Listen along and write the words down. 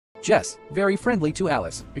Jess, very friendly to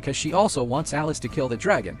Alice, because she also wants Alice to kill the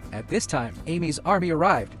dragon. At this time, Amy's army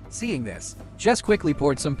arrived. Seeing this, Jess quickly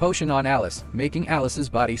poured some potion on Alice, making Alice's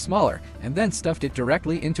body smaller, and then stuffed it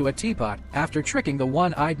directly into a teapot. After tricking the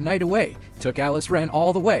one-eyed knight away, Alice ran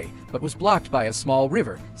all the way, but was blocked by a small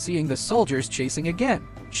river. Seeing the soldiers chasing again,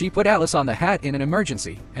 she put Alice on the hat in an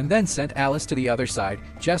emergency, and then sent Alice to the other side.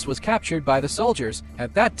 Jess was captured by the soldiers.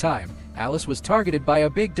 At that time, Alice was targeted by a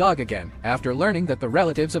big dog again. After learning that the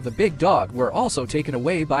relatives of the big dog were also taken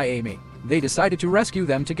away by Amy, they decided to rescue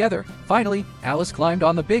them together. Finally, Alice climbed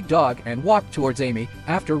on the big dog and walked towards Amy.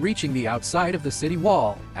 After reaching the outside of the city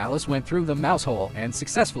wall, Alice went through the mouse hole and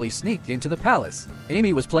successfully sneaked into the palace.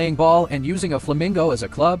 Amy was playing ball and using a flamingo as a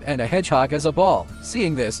club and a hedgehog as a ball.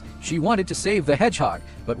 Seeing this, she wanted to save the hedgehog,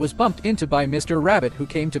 but was bumped into by Mr. Rabbit, who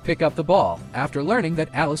came to pick up the ball. After learning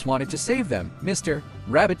that Alice wanted to save them, Mr.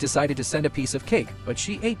 Rabbit decided to send a piece of cake, but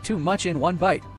she ate too much in one bite.